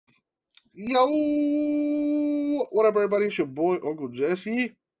Yo, what up, everybody? It's your boy, Uncle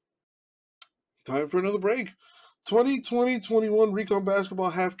Jesse. Time for another break. 2020-21 Recon Basketball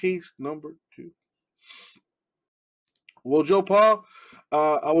Half Case number 2. Well, Joe Paul,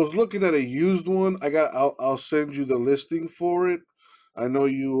 I was looking at a used one. I'll send you the listing for it. I know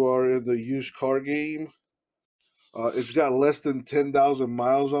you are in the used car game. It's got less than 10,000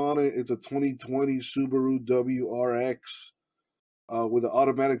 miles on it. It's a 2020 Subaru WRX with an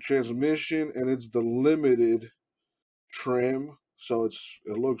automatic transmission, and it's the limited trim, so it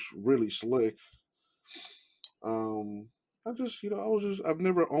looks really slick. I've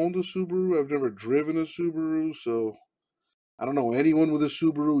never owned a Subaru. I've never driven a Subaru, so I don't know anyone with a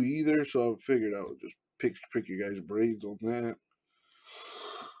Subaru either. So I figured I would just pick your guys' brains on that.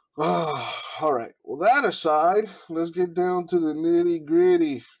 All right. Well, that aside, let's get down to the nitty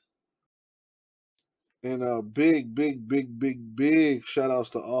gritty. And big shout outs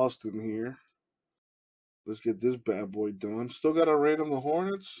to Austin here. Let's get this bad boy done. Still got to random the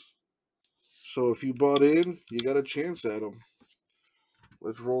Hornets. So if you bought in, you got a chance at them.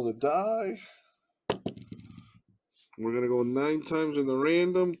 Let's roll the die. We're going to go 9 times in the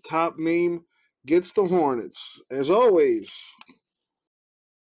random. Top name gets the Hornets. As always,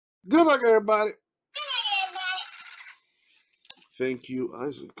 good luck, everybody. Thank you,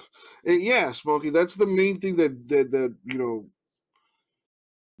 Isaac. And yeah, Smokey, that's the main thing that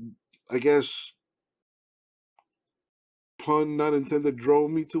I guess, pun not intended,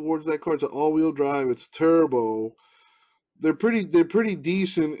 drove me towards that car. It's an all-wheel drive. It's turbo. They're pretty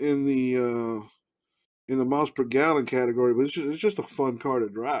decent in the miles per gallon category, but it's just a fun car to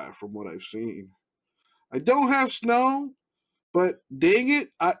drive from what I've seen. I don't have snow, but dang it,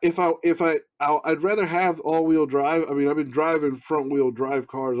 I'd rather have all wheel drive. I mean, I've been driving front wheel drive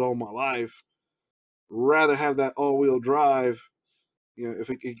cars all my life. Rather have that all wheel drive, if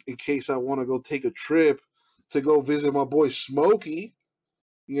in case I want to go take a trip to go visit my boy Smokey,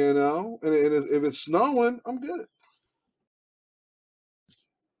 and if it's snowing, I'm good.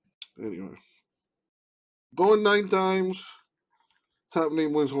 Anyway, going 9 times. Top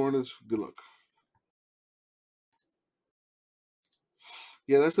name wins Hornets. Good luck.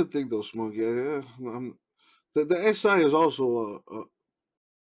 Yeah, that's the thing though, Smokey. Yeah, the SI is also a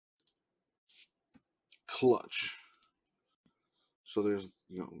clutch. So there's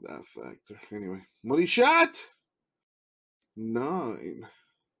that factor. Anyway, money shot 9.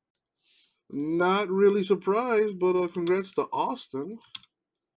 Not really surprised, but congrats to Austin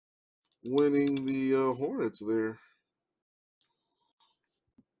winning the Hornets there.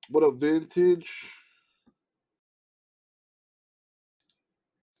 What a vintage!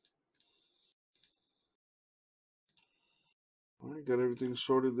 All right, got everything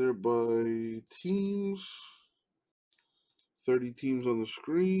sorted there by teams. 30 teams on the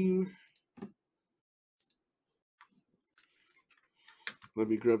screen. Let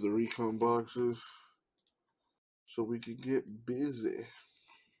me grab the recon boxes so we can get busy.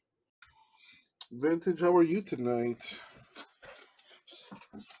 Vintage, how are you tonight?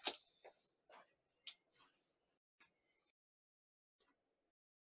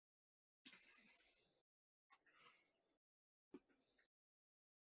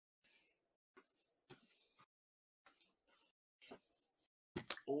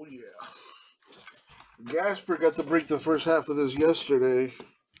 Oh yeah. Gasper got to break the first half of this yesterday,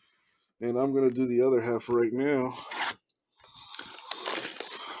 and I'm gonna do the other half right now.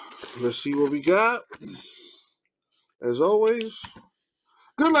 Let's see what we got. As always,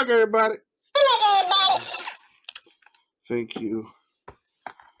 good luck, everybody. Thank you,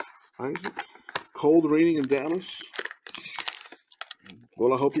 Isaac. Cold, raining in Dallas.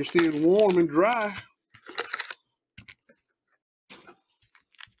 Well, I hope you're staying warm and dry.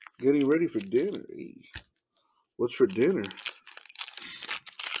 Getting ready for dinner. Hey, what's for dinner?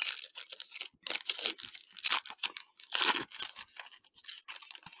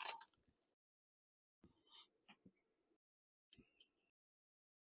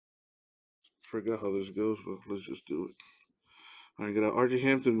 Forgot how this goes, but let's just do it. I got an RJ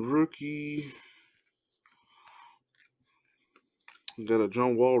Hampton rookie. Got a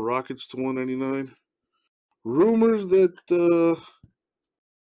John Wall Rockets to 199. Rumors that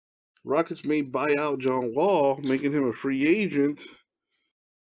Rockets may buy out John Wall, making him a free agent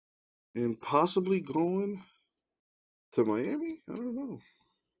and possibly going to Miami. I don't know.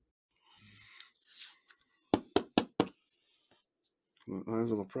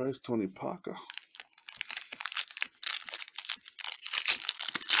 Eyes on the prize. Tony Parker.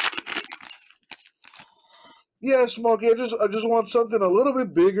 Yeah, Smokey. I just want something a little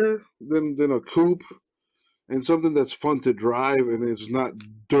bit bigger than a coupe. and something that's fun to drive and it's not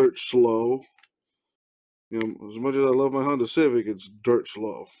dirt slow. You know, as much as I love my Honda Civic, it's dirt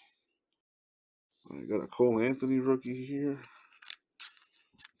slow. I got a Cole Anthony rookie here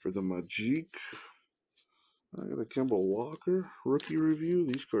for the Magic. I got a Kemba Walker rookie review.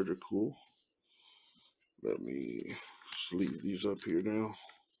 These cards are cool. Let me sleeve these up here now.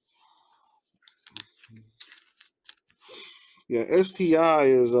 Yeah, STI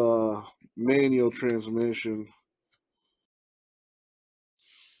is a manual transmission.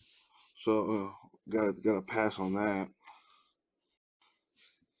 So gotta pass on that.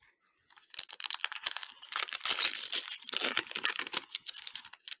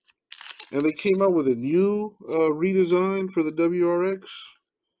 And they came out with a new redesign for the WRX.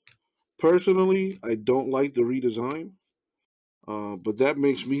 Personally, I don't like the redesign. But that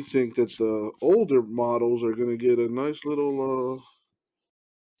makes me think that the older models are going to get a nice little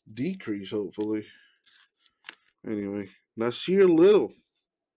decrease, hopefully. Anyway, Nasir Little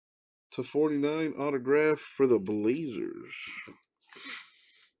 /49 autograph for the Blazers.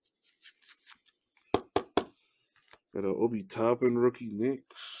 Got an Obi Toppin rookie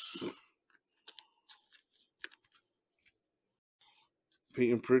Knicks.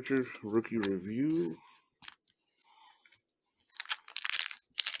 Peyton Pritchard rookie review.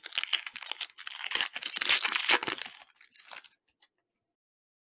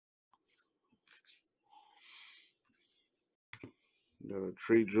 Got a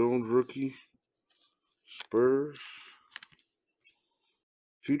Trey Jones rookie. Spurs.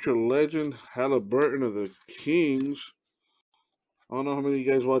 Future legend Halliburton of the Kings. I don't know how many of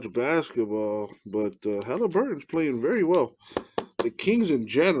you guys watch basketball, but Halliburton's playing very well. The Kings in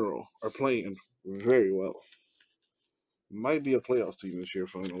general are playing very well. Might be a playoffs team this year,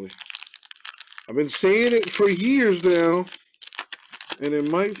 finally. I've been saying it for years now, and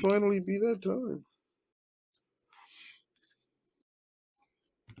it might finally be that time.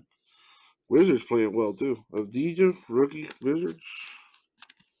 Wizards playing well, too. Avdija, rookie Wizards.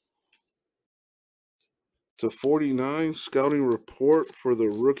 /49 scouting report for the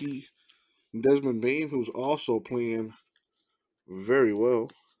rookie Desmond Bane, who's also playing very well.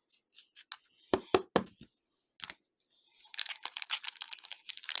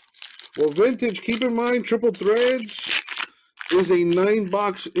 Well, vintage, keep in mind, Triple Threads is a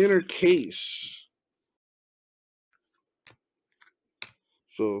 9-box inner case.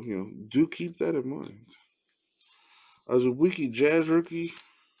 So, you know, do keep that in mind. As a Wiki Jazz rookie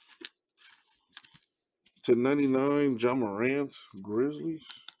 /99, John Morant, Grizzlies.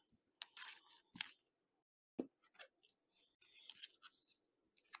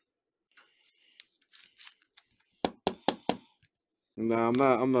 Nah,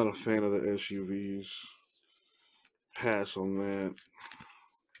 I'm not a fan of the SUVs. Pass on that.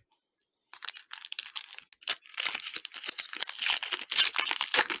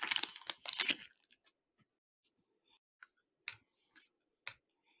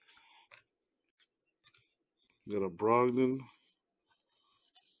 Got a Brogdon.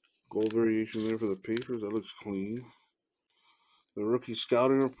 Gold variation there for the Pacers. That looks clean. The rookie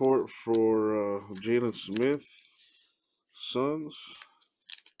scouting report for Jalen Smith. Suns.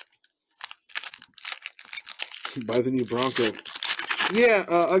 Buy the new Bronco. Yeah,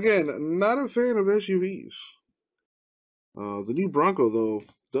 again, not a fan of SUVs. The new Bronco, though,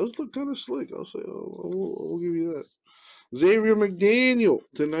 does look kind of slick. I'll say, I'll give you that. Xavier McDaniel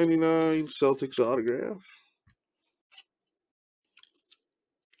 /99 Celtics autograph.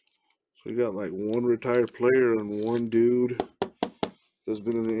 So you got like one retired player and one dude that's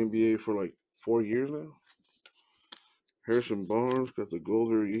been in the NBA for like 4 years now. Harrison Barnes got the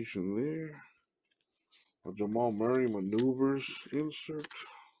gold variation there. A Jamal Murray maneuvers insert.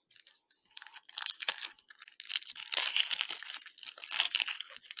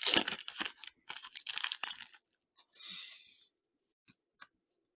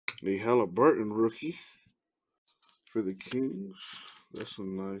 A Halliburton rookie for the Kings. That's a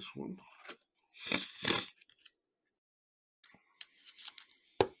nice one.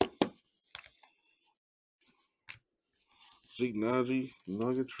 Zeke Naji,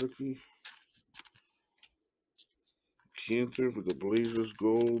 Nuggets rookie. Cantor for the Blazers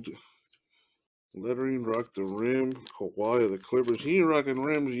gold. Lettering, rock the rim. Kawhi of the Clippers. He ain't rocking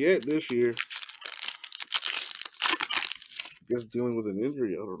rims yet this year. I guess dealing with an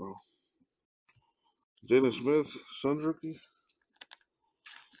injury, I don't know. Jalen Smith, Suns rookie.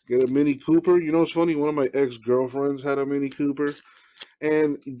 Get a Mini Cooper. You know, it's funny. One of my ex-girlfriends had a Mini Cooper.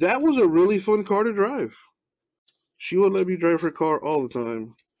 And that was a really fun car to drive. She would let me drive her car all the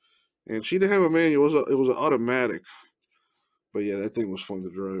time. And she didn't have a manual. It was an automatic. But yeah, that thing was fun to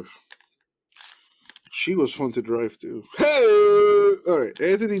drive. She was fun to drive too. Hey! All right,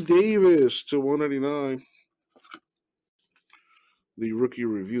 Anthony Davis to 199. The rookie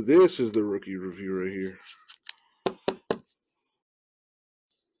review. This is the rookie review right here.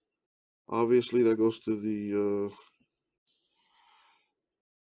 Obviously, that goes to the.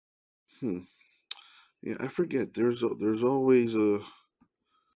 Yeah, I forget. There's always an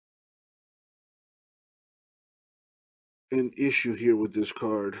issue here with this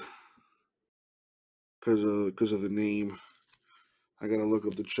card because of the name. I gotta look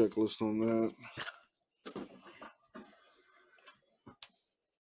up the checklist on that.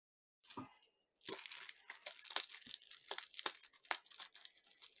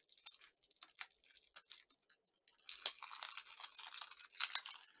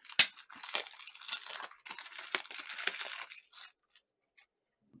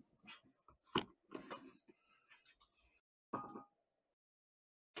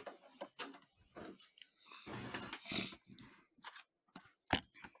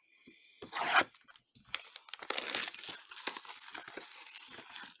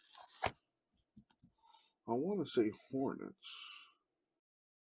 I want to say Hornets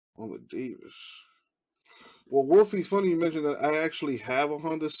on the Davis. Well, Wolfie, funny you mentioned that. I actually have a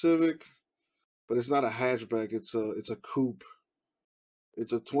Honda Civic, but it's not a hatchback. It's a coupe.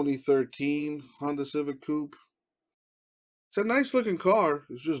 It's a 2013 Honda Civic Coupe. It's a nice looking car.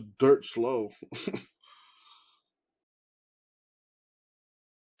 It's just dirt slow.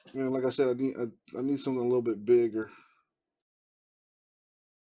 Like I said, I need something a little bit bigger.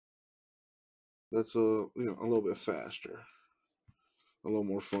 That's a little bit faster, a little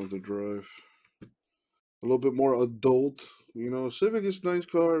more fun to drive, a little bit more adult. Civic is a nice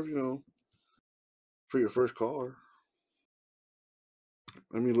car. For your first car.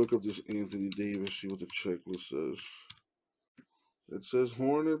 Let me look up this Anthony Davis. See what the checklist says. It says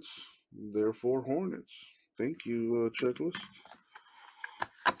Hornets, therefore Hornets. Thank you, checklist.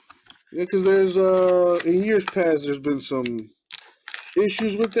 Yeah, because there's in years past there's been some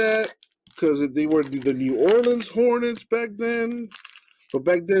issues with that because they were the New Orleans Hornets back then, but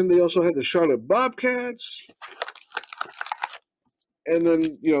back then they also had the Charlotte Bobcats, and then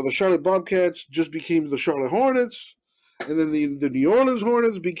the Charlotte Bobcats just became the Charlotte Hornets, and then the New Orleans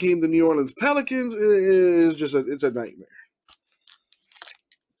Hornets became the New Orleans Pelicans. It's a nightmare.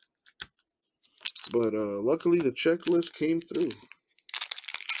 But luckily the checklist came through.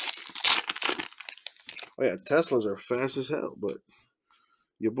 Oh yeah, Teslas are fast as hell, but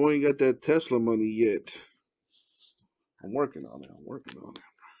your boy ain't got that Tesla money yet. I'm working on it.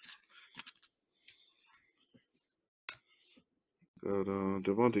 Got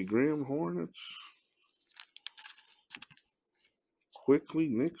Devontae Graham, Hornets. Quickly,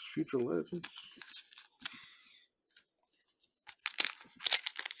 Knicks, future legends.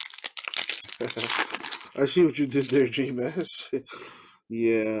 I see what you did there, J-Mass.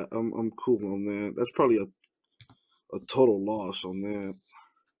 Yeah, I'm cool on that. That's probably a total loss on that.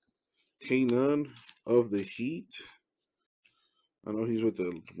 K-Nunn of the Heat. I know he's with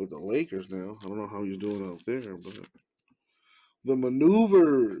the Lakers now. I don't know how he's doing out there, but the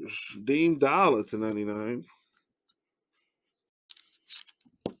Maneuvers, Dame Dollar to 99.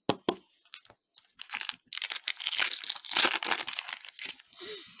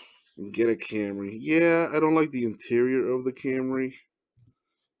 Get a Camry. Yeah, I don't like the interior of the Camry.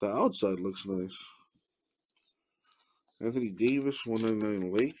 The outside looks nice. Anthony Davis,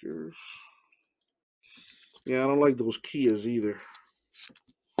 199 Lakers. Yeah, I don't like those Kias either.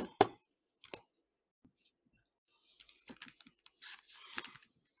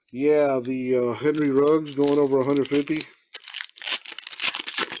 Yeah, the Henry Ruggs going over 150.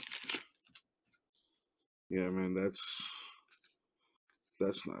 Yeah, man, that's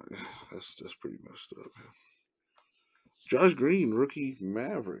not that's pretty messed up. Man. Josh Green, rookie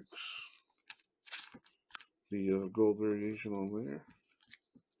Mavericks. The gold variation on there.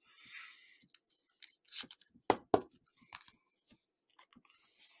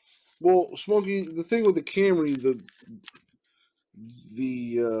 Well, Smokey, the thing with the Camry,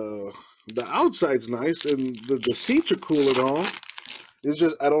 the outside's nice and the seats are cool and all. It's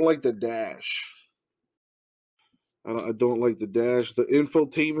just I don't like the dash. I don't like the dash. The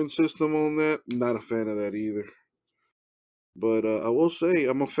infotainment system on that, not a fan of that either. But I will say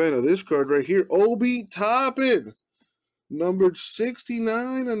I'm a fan of this card right here. Obi Toppin, numbered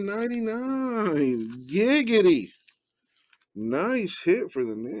 69 and 99. Giggity. Nice hit for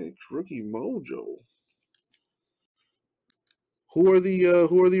the Knicks. Rookie Mojo. Who are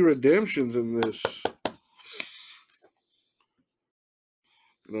the redemptions in this?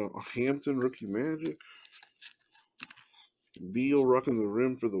 Hampton rookie Magic. Beal rocking the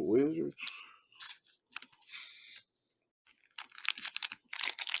rim for the Wizards.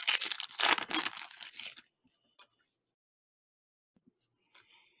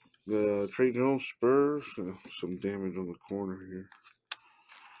 Trey Jones, Spurs. Some damage on the corner here.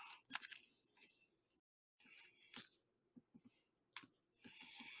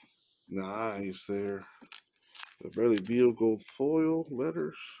 Nice there. The Bradley Beal gold foil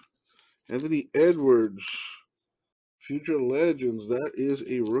letters. Anthony Edwards, Future Legends. That is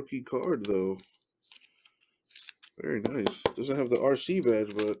a rookie card, though. Very nice. Doesn't have the RC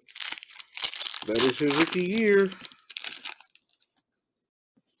badge, but that is his rookie year.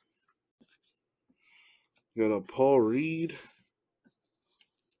 Got a Paul Reed,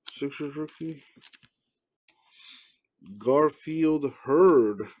 Sixers rookie. Garfield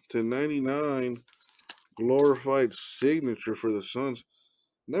Hurd /99, glorified signature for the Suns.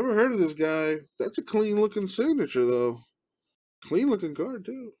 Never heard of this guy. That's a clean looking signature, though. Clean looking card,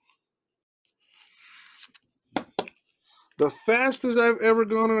 too. The fastest I've ever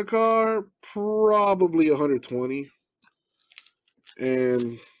gone in a car, probably 120.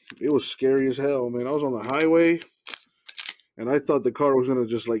 And it was scary as hell, man. I was on the highway, and I thought the car was going to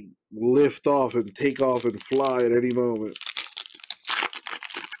just, like, lift off and take off and fly at any moment.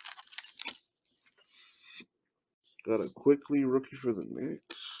 Got a quickly rookie for the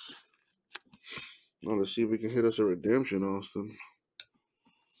Knicks. I want to see if we can hit us a redemption, Austin.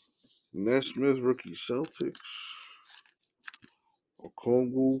 Nesmith, rookie Celtics.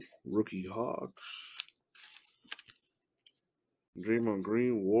 Okongwu, rookie Hawks. Draymond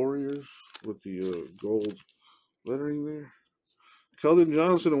Green, Warriors, with the gold lettering there. Keldon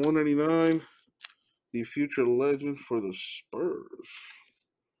Johnson at 199, the future legend for the Spurs.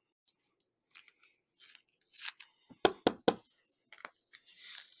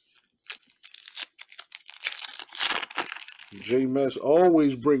 J-Mess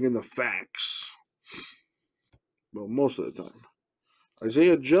always bringing the facts. Well, most of the time.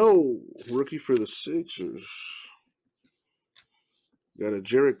 Isaiah Joe, rookie for the Sixers. Got a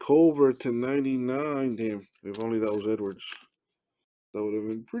Jarrett Culver /99. Damn, if only that was Edwards. That would have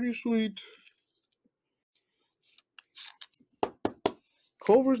been pretty sweet.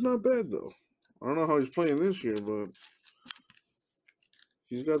 Culver's not bad, though. I don't know how he's playing this year, but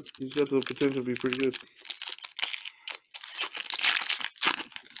he's got the potential to be pretty good.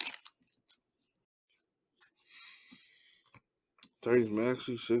 Tyrese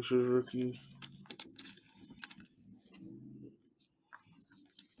Maxey, Sixers rookie.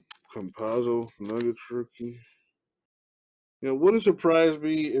 Campazzo, Nuggets rookie. Yeah, wouldn't surprise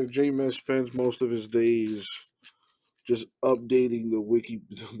me if J-Mess spends most of his days just updating the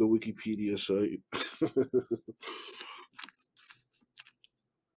Wikipedia site.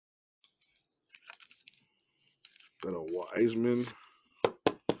 Got a Wiseman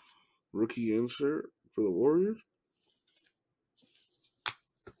rookie insert for the Warriors.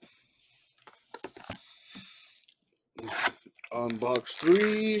 On box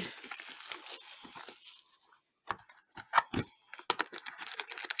 3.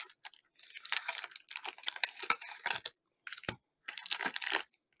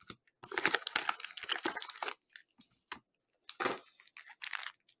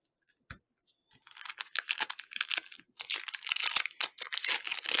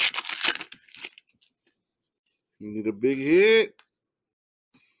 You need a big hit.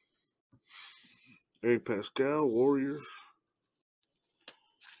 Eric Pascal, Warriors.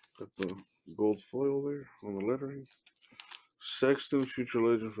 Got the gold foil there on the lettering. Sexton, future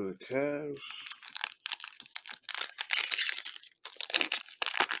legend for the Cavs.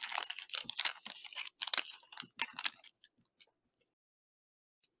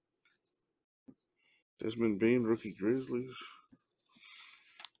 Desmond Bain, rookie Grizzlies.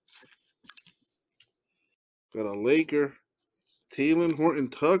 Got a Laker, Talen Horton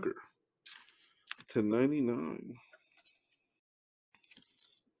Tucker /99.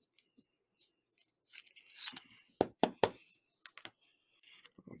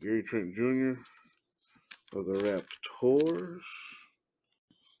 Gary Trent Jr. of the Raptors.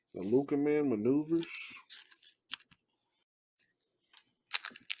 The Luka Man maneuvers.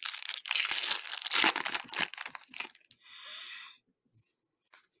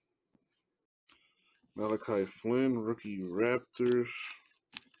 Malachi Flynn, rookie Raptors.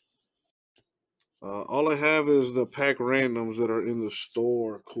 All I have is the pack randoms that are in the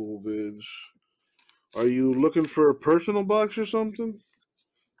store. Cool bids. Are you looking for a personal box or something?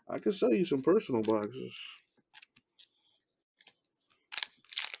 I can sell you some personal boxes.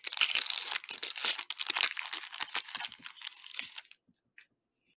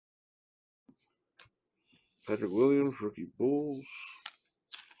 Patrick Williams, rookie Bulls.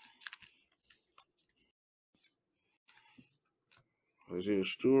 Isaiah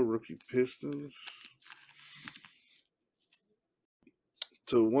Stewart, rookie Pistons.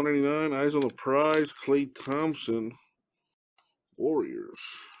 to 199. Eyes on the prize. Klay Thompson, Warriors.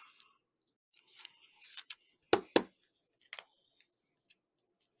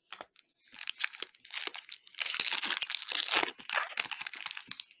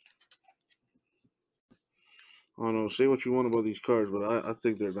 I don't know. Say what you want about these cards, but I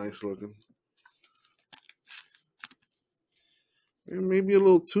think they're nice looking. And maybe a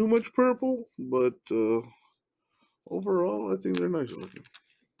little too much purple, but overall, I think they're nice looking.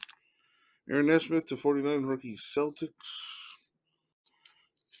 Aaron Nesmith to 49, rookie Celtics.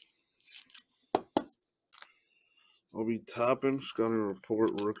 Obi Toppin, scouting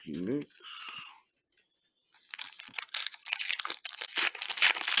report, rookie Knicks.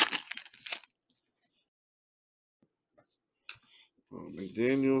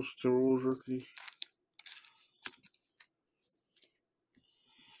 McDaniels, Timberwolves rookie.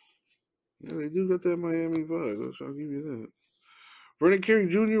 Yeah, they do got that Miami vibe. I'll give you that. Brandon Carey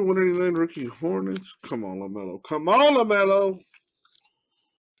Jr., 189 rookie Hornets. Come on, LaMelo. Come on, LaMelo.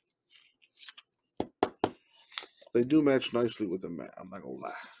 They do match nicely with the mat. I'm not going to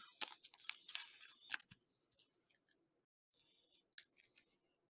lie.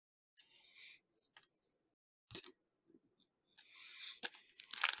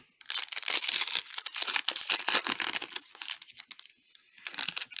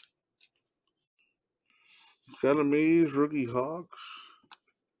 Got a Maze, rookie Hawks.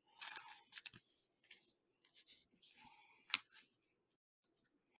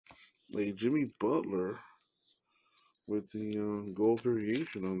 A Jimmy Butler with the gold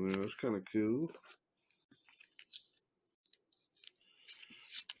variation on there. That's kind of cool.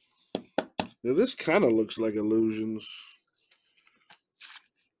 Now this kind of looks like Illusions.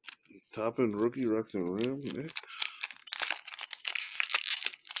 Top end rookie, rock the rim. Next.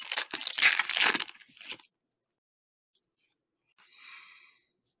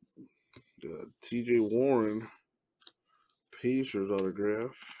 TJ Warren, Pacers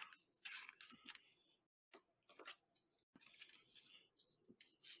autograph.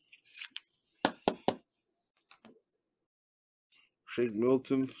 Shake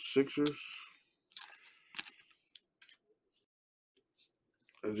Milton, Sixers.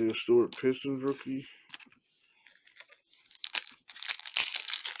 Isaiah Stewart, Pistons rookie.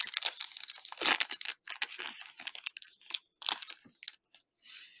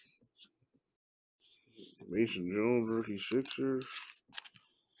 Mason Jones, rookie Sixers.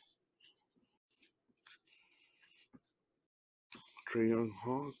 Trae Young,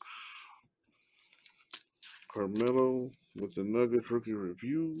 Hawks. Carmelo with the Nuggets rookie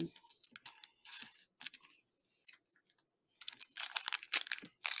review.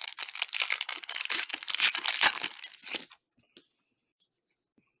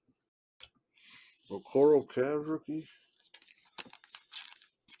 Okoro, Cavs rookie.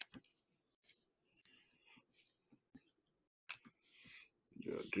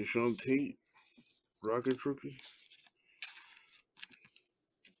 Got Deshaun Tate, Rockets rookie.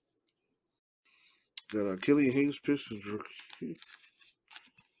 Got Killian Hayes, Pistons rookie.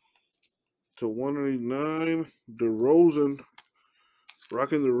 To 189, DeRozan,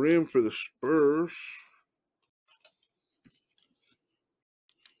 rocking the rim for the Spurs.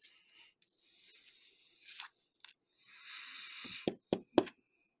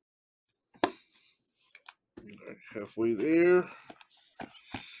 Halfway there.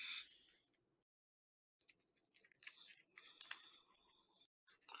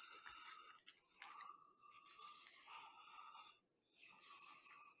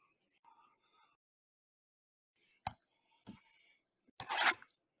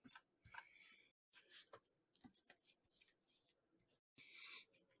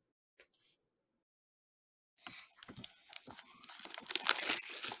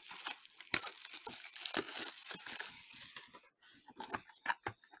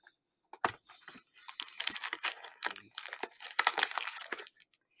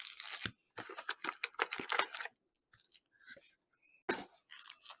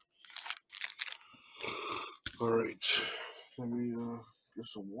 All right, let me get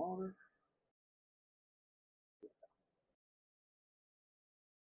some water.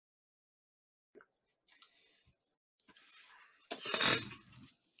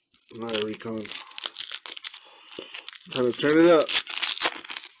 All right, Recon. Time to turn it up.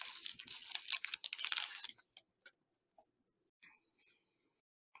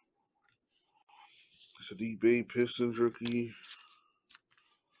 It's a Deep Bay Pistons rookie.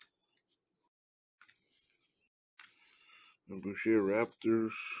 And Boucher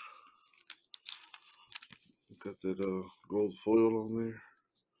Raptors. Got that gold foil on there.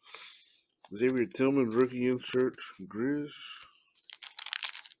 Xavier Tillman rookie insert. Grizz.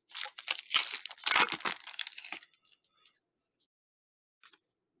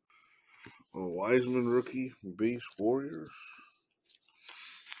 A Wiseman rookie, base Warriors.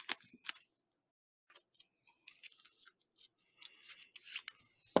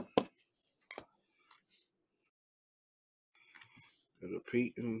 Got a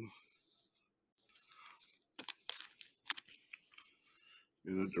Peyton.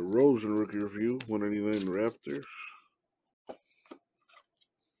 And a DeRozan rookie review, 199 Raptors.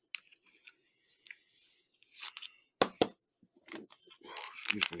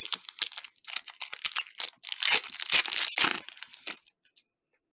 Excuse me.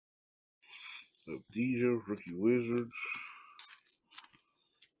 Abdija, rookie Wizards.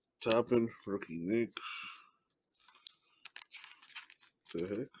 Toppin, rookie Knicks. The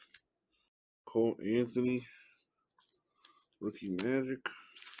heck? Cole Anthony, rookie Magic.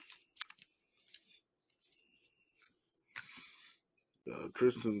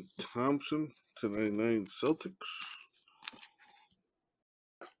 Tristan Thompson, 299 Celtics.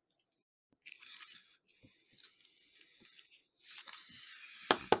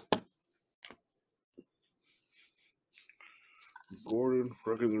 Gordon,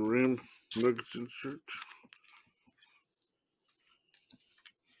 rocking the rim, Nuggets insert.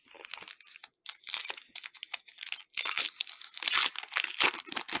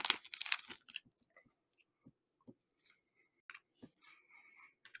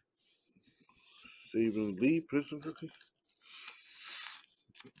 Stephen Lee, Pistons rookie.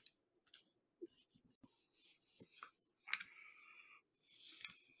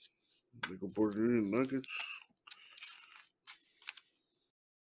 Michael Porter Jr., Nuggets.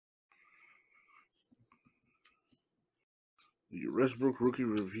 The Westbrook rookie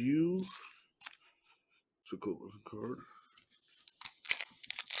review. It's a cool looking card.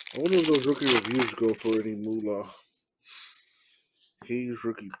 I wonder if those rookie reviews go for any moolah. Hayes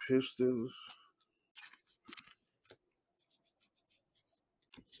rookie Pistons.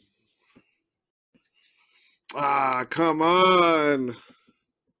 Ah, come on.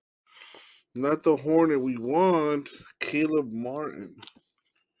 Not the Hornet we want. Caleb Martin.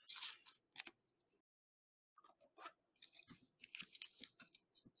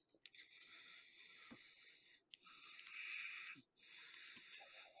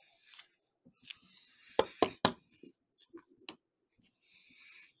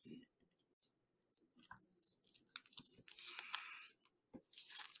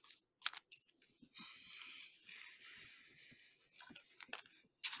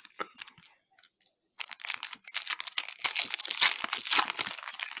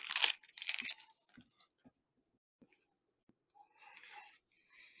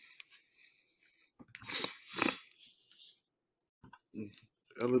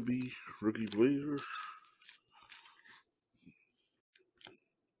 Ellaby, rookie Blazers.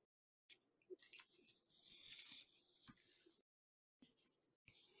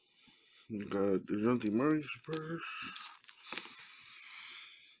 Got DeJounte Murray, Spurs.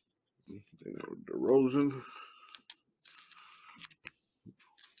 DeRozan.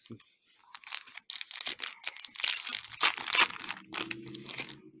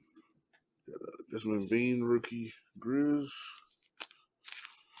 Desmond Bain, rookie Grizz.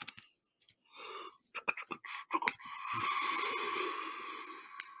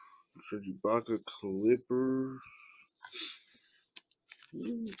 Serge Ibaka, Clippers.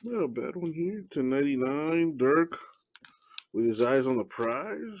 Not a bad one here. 299, Dirk with his eyes on the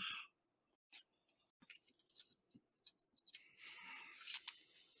prize.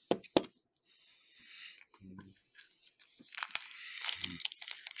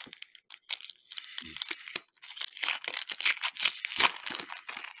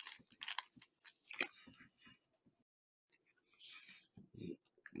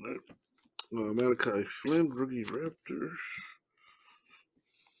 Malachi Flynn, rookie Raptors.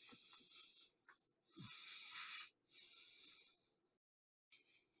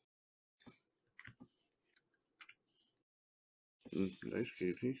 Nice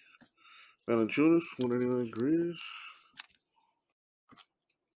KT. Valanciunas, 199 Grizz.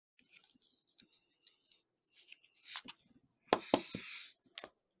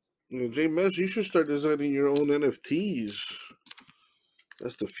 J Mess, you should start designing your own NFTs.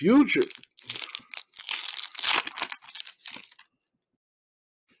 That's the future.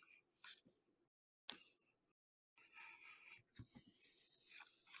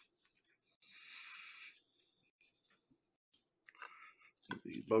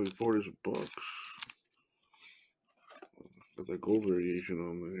 Bobby Porter's Bucks. Got that gold variation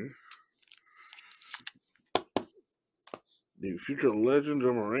on there. The future legends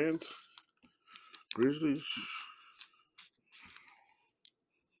of Morant. Grizzlies.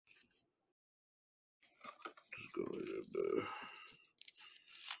 Just go ahead and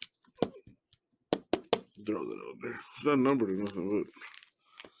Throw that out there. It's not numbered or nothing, but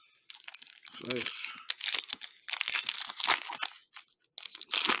it's nice.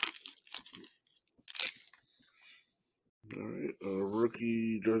 All right,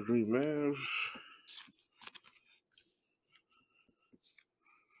 rookie Judgment Mavs.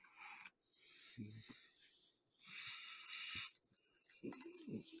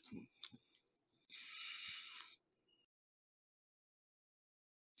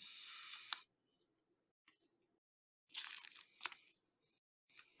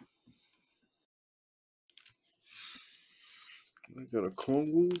 I got a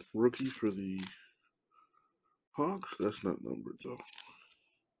Congo rookie for the Hawks. That's not numbered though. All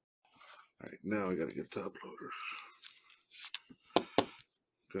right, now I gotta get top loaders.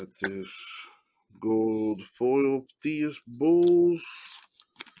 Got this gold foil Theus Bulls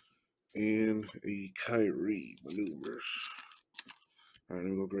and a Kyrie Maneuvers. All right,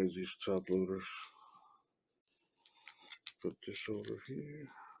 let me go grab these top loaders. Put this over here.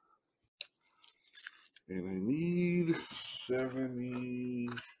 And I need 70.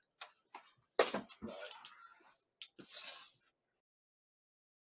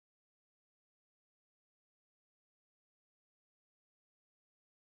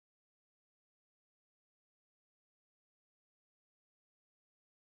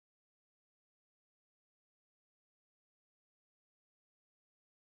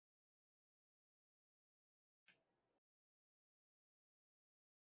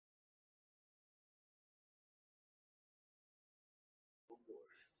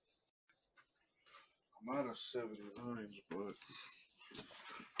 I'm out of 79s, but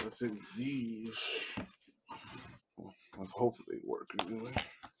I think these, well, I hope they work anyway.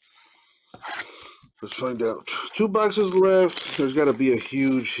 Let's find out. 2 boxes left. There's got to be a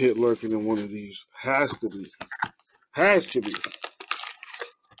huge hit lurking in one of these. Has to be. Has to be.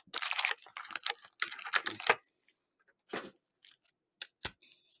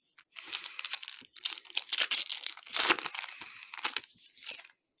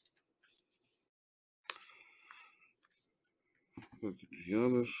 Got the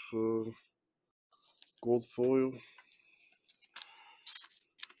Giannis gold foil.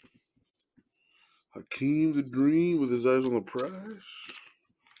 Hakeem the Dream with his eyes on the prize.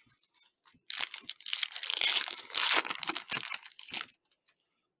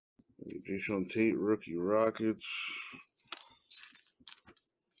 Jason Tate, rookie Rockets.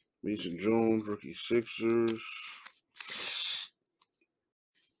 Mason Jones, rookie Sixers.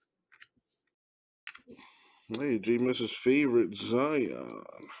 Hey, J-Miss's favorite, Zion.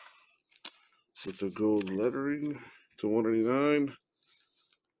 With the gold lettering to 189.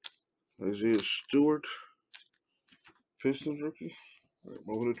 Isaiah Stewart, Pistons rookie. All right,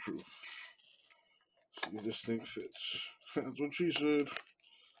 moment of truth. See if this thing fits. That's what she said.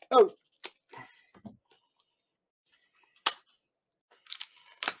 Oh!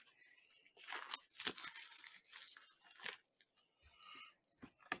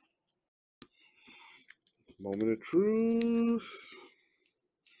 Moment of truth.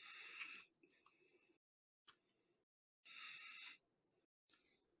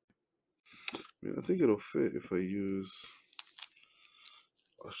 Man, I think it'll fit if I use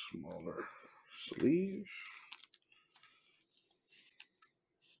a smaller sleeve.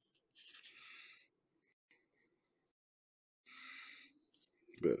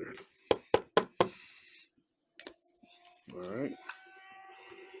 Better. All right.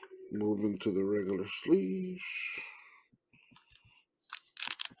 Moving to the regular sleeves.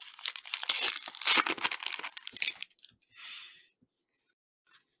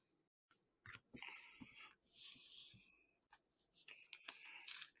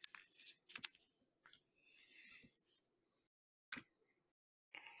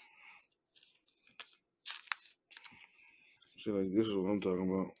 See, like, this is what I'm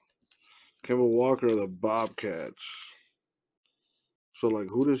talking about. Kemba Walker of the Bobcats. So, like,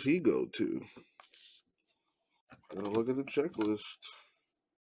 who does he go to? Gotta look at the checklist.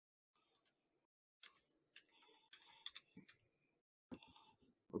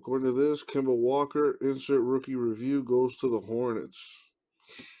 According to this, Kemba Walker, insert rookie review, goes to the Hornets.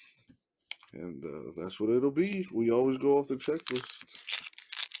 And that's what it'll be. We always go off the checklist.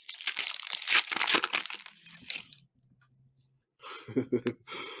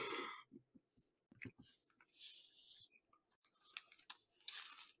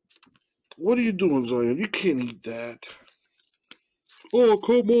 What are you doing, Zion? You can't eat that. Oh,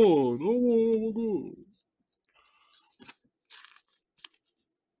 come on. Oh, no.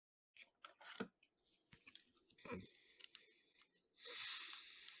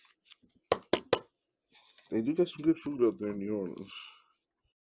 They do got some good food up there in New Orleans.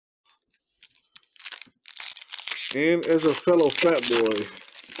 And as a fellow fat boy,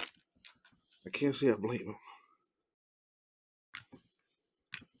 I can't say I blame him.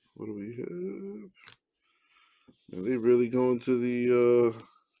 What do we have? Now they really going to the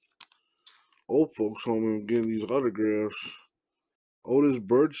old folks home and getting these autographs. Otis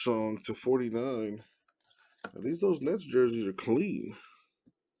Birdsong to 49. At least those Nets jerseys are clean.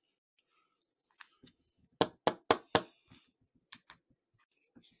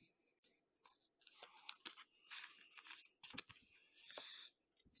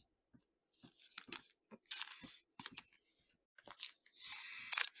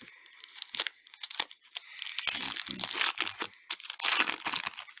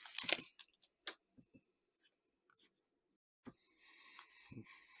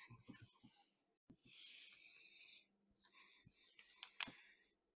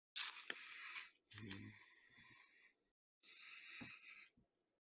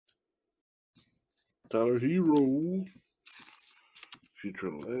 Tyler Hero.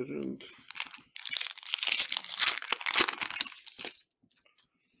 Future Legend.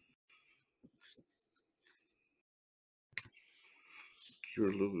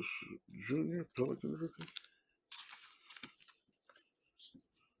 Kira Lewis Jr. Pelicans rookie.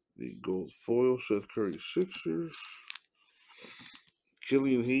 The gold foil, Seth Curry Sixers.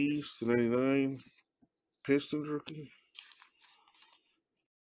 Killian Hayes to 99. Pistons rookie.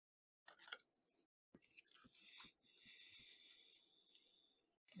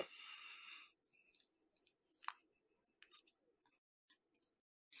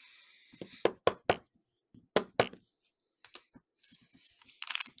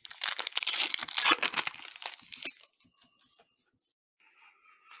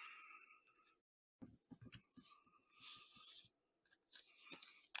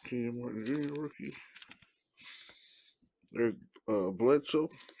 Cam Martin Jr. rookie. Eric Bledsoe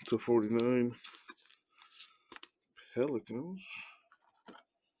to 49. Pelicans.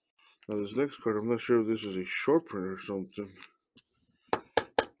 Now this next card, I'm not sure if this is a short print or something,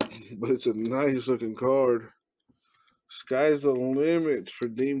 but it's a nice looking card. Sky's the limit for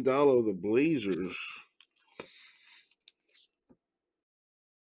Dame Dollar of the Blazers.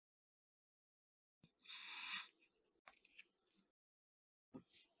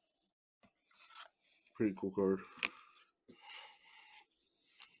 Pretty cool card.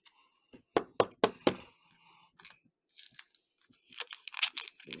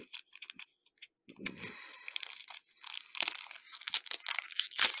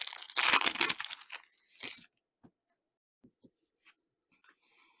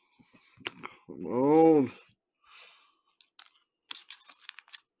 Come on.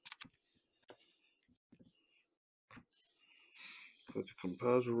 Got the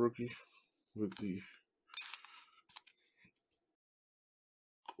composite rookie with the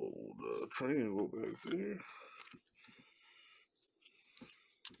gold triangle back there.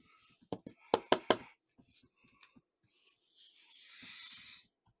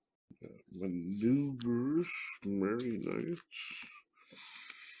 Maneuvers, Mary Knights.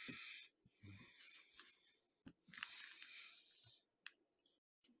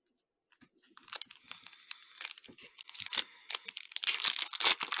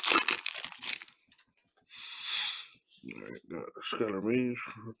 Alright, got Skylar Mays.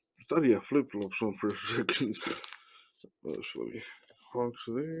 I thought he had flip flops on for a second. That's funny. Honks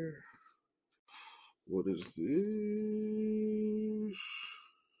there. What is this?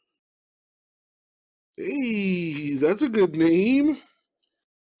 Hey, that's a good name.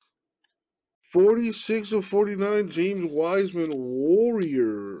 46 of 49, James Wiseman,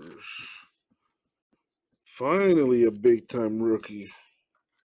 Warriors. Finally a big time rookie.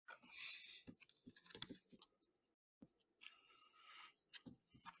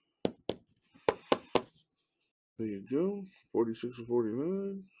 There you go. 46 of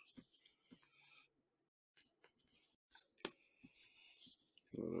 49.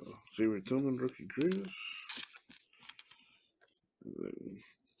 Xavier Tillman, rookie Chris. And then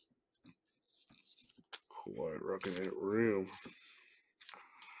Kawhi rocking that rim.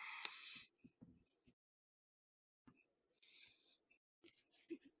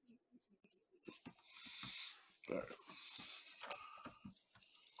 All right.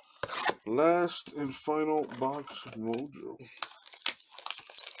 Last and final box mojo.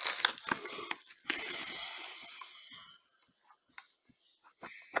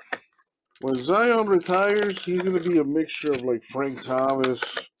 When Zion retires, he's going to be a mixture of like Frank Thomas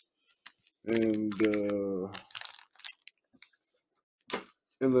and the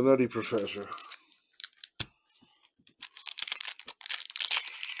Nutty Professor.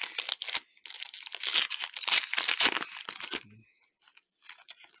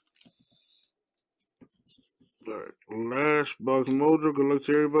 All right. Box Mojo. Good luck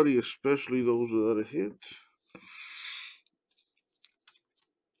to everybody, especially those without a hit.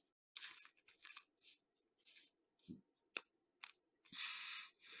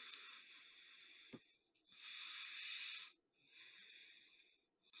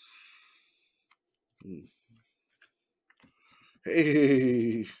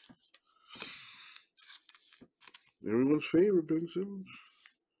 Hey, everyone's favorite, Ben Simmons.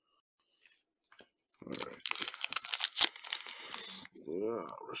 All right.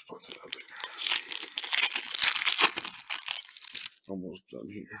 I'll respond to that later. Almost done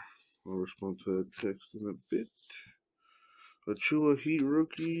here. I'll respond to that text in a bit. Achua Heat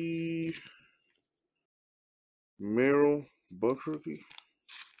rookie. Merrill Bucks rookie.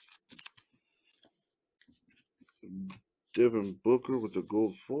 Devin Booker with the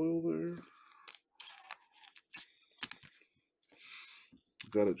gold foil there.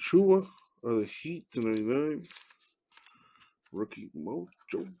 Got Achua of the Heat to 99. Rookie Mojo.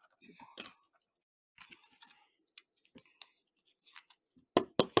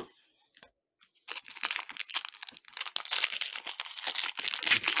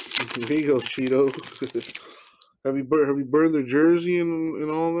 There you go, Cheeto. have you burned the jersey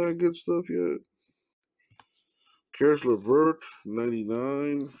and all that good stuff yet? Karis LeVert,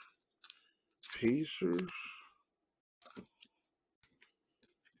 99. Pacers.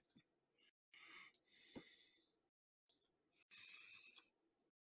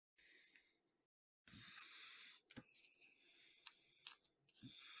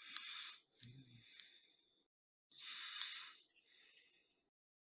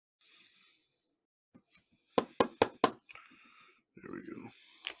 There we go.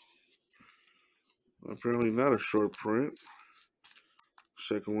 Apparently not a short print.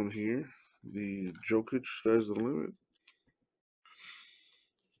 Second one here. The Jokic, sky's the limit.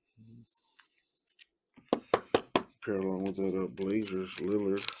 Pair along with that Blazers,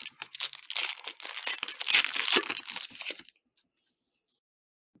 Lillard.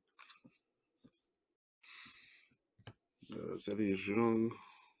 Thaddeus Young.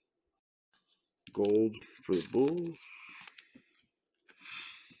 Gold for the Bulls.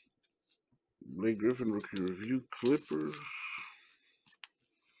 Blake Griffin, rookie review, Clippers.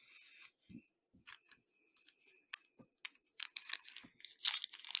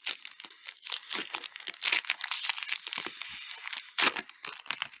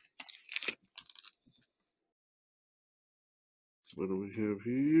 What do we have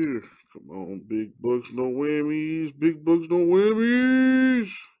here? Come on, big bucks, no whammies. Big bucks, no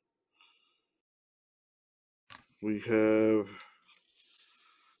whammies. We have,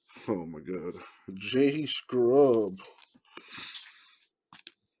 oh my God, J Scrub,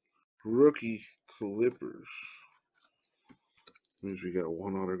 rookie Clippers. Means we got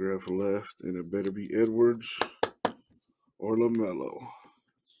one autograph left, and it better be Edwards or LaMelo.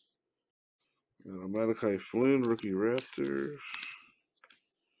 And a Malachi Flynn, rookie Raptors.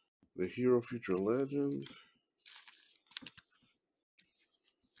 The Hero Future Legend.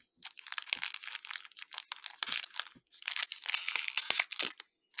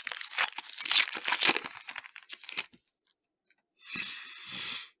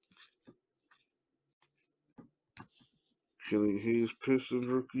 Killing Hayes Pistons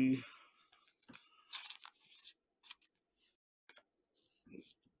rookie.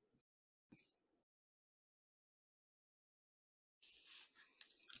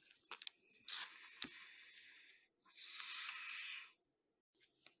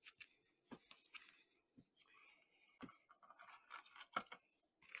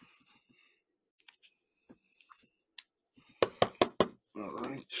 All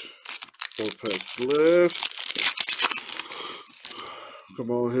right. 4 packs left. Come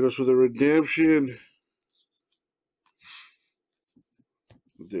on, hit us with a redemption.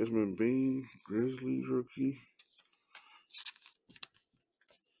 Desmond Bain, Grizzlies rookie.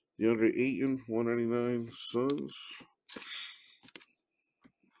 DeAndre Ayton, 199 Suns.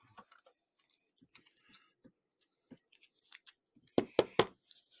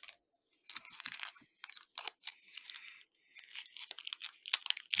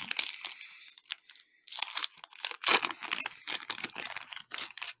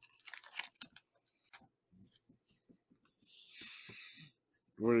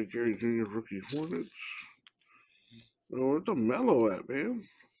 Rodney Carey Jr. rookie Hornets. Oh, where's the Mellow at, man?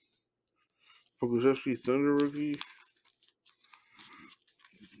 Pokusevski Thunder rookie.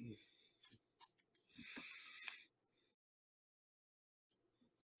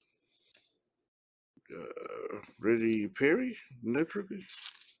 Reggie Perry, Nets rookie.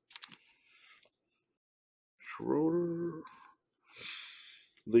 Schroeder.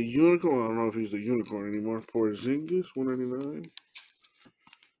 The unicorn. I don't know if he's the unicorn anymore. Porzingis, 199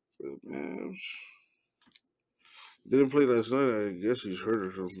 for the Mavs. Didn't play last night. I guess he's hurt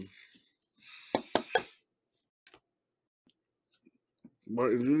or something.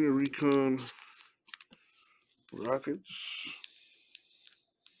 Martin Jr. Recon Rockets.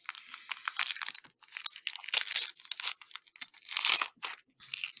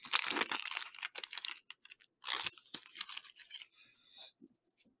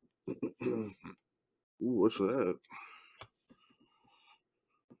 Ooh, what's that?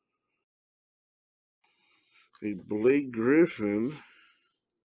 A Blake Griffin.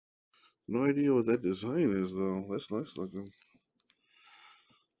 No idea what that design is, though. That's nice looking.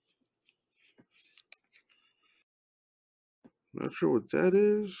 Not sure what that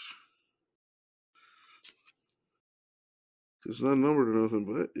is. It's not numbered or nothing,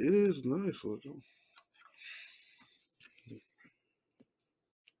 but it is nice looking.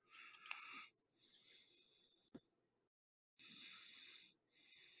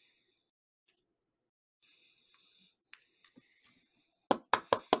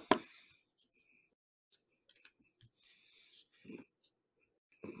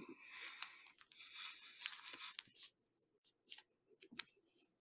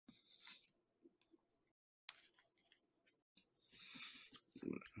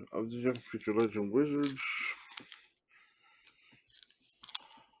 Of the Young Future Legend Wizards.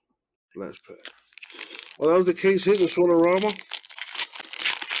 Last pack. Well, that was the case hit, the Solarama.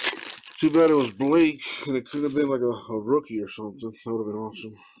 Too bad it was Blake, and it could have been like a rookie or something. That would have been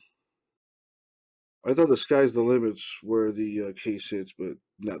awesome. I thought the sky's the limits were the case hits, but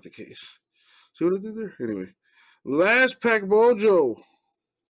not the case. See what I did there? Anyway, last pack mojo.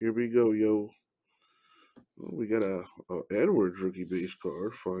 Here we go, yo. Well, we got a Edwards rookie base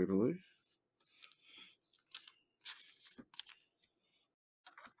card, finally.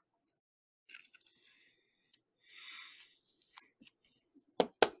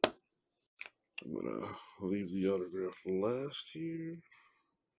 I'm going to leave the autograph last here.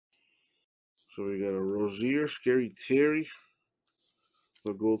 So we got a Rozier, Scary Terry.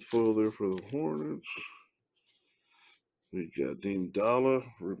 The gold foil there for the Hornets. We got Dame Dollar,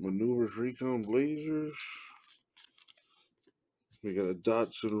 Maneuvers, Recon, Blazers. We got a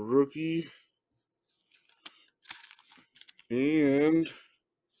Dotson rookie. And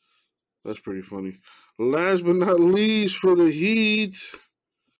that's pretty funny. Last but not least for the Heat,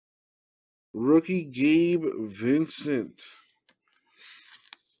 rookie Gabe Vincent.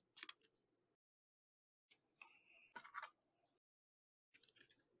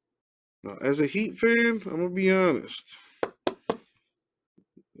 Now, as a Heat fan, I'm going to be honest.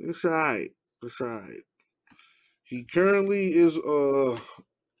 It's alright. It's alright. He currently is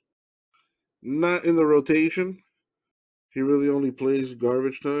not in the rotation. He really only plays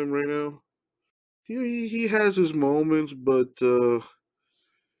garbage time right now. He has his moments, but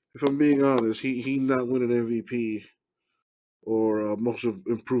if I'm being honest, he not winning MVP or most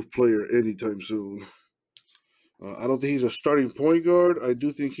improved player anytime soon. I don't think he's a starting point guard. I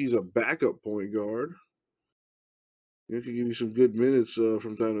do think he's a backup point guard. He can give you some good minutes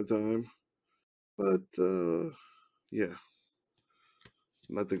from time to time. But, yeah,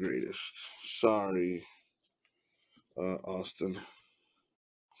 not the greatest. Sorry, Austin.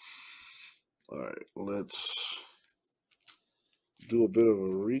 All right, let's do a bit of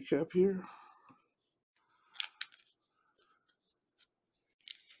a recap here.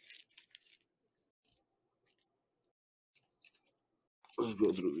 Let's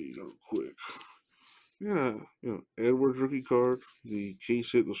go through these real quick. Yeah, Edwards rookie card, the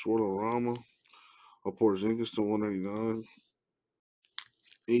case hit, the Swirlorama, a Porzingis to 199,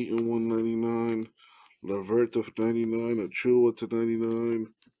 8 and 199, Levert to 99, Achua to 99,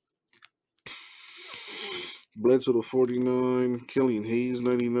 Bledsoe to 49, Killian Hayes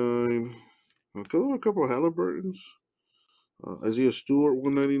 99, a couple of Halliburtons, Isaiah Stewart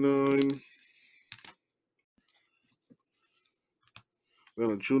 199,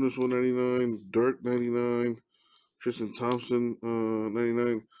 Valanciunas 199, Dirk 99, Tristan Thompson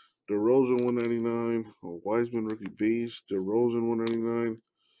 99, DeRozan 199, Wiseman rookie base, DeRozan 199.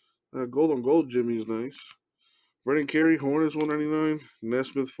 Gold on gold, Jimmy's nice. Brennan Carey, Hornets 199.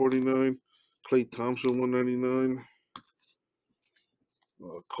 Nesmith 49. Klay Thompson 199.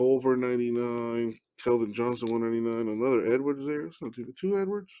 Culver 99. Keldon Johnson 199. Another Edwards there. It's not two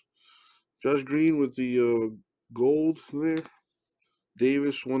Edwards. Josh Green with the gold there.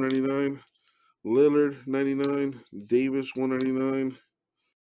 Davis 199. Lillard 99. Davis 199.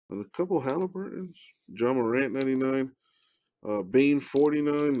 And a couple Halliburtons. John Morant 99. Bain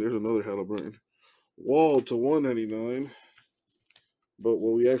 49. There's another Halliburton. Wall to 199. But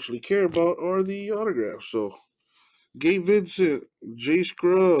what we actually care about are the autographs. So, Gabe Vincent, Jay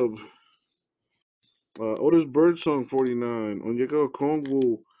Scrub, Otis Birdsong 49, Onyeka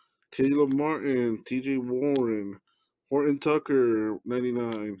Okongwu, Caleb Martin, TJ Warren, Horton Tucker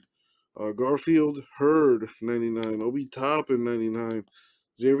 99, Garfield Hurd 99, Obi Toppin 99,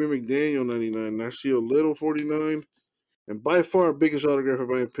 Xavier McDaniel 99, Nasir Little 49, and by far biggest autograph in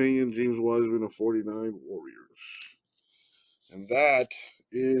my opinion, James Wiseman of 49 Warriors. And that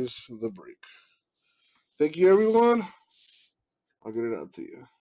is the break. Thank you everyone. I'll get it out to you.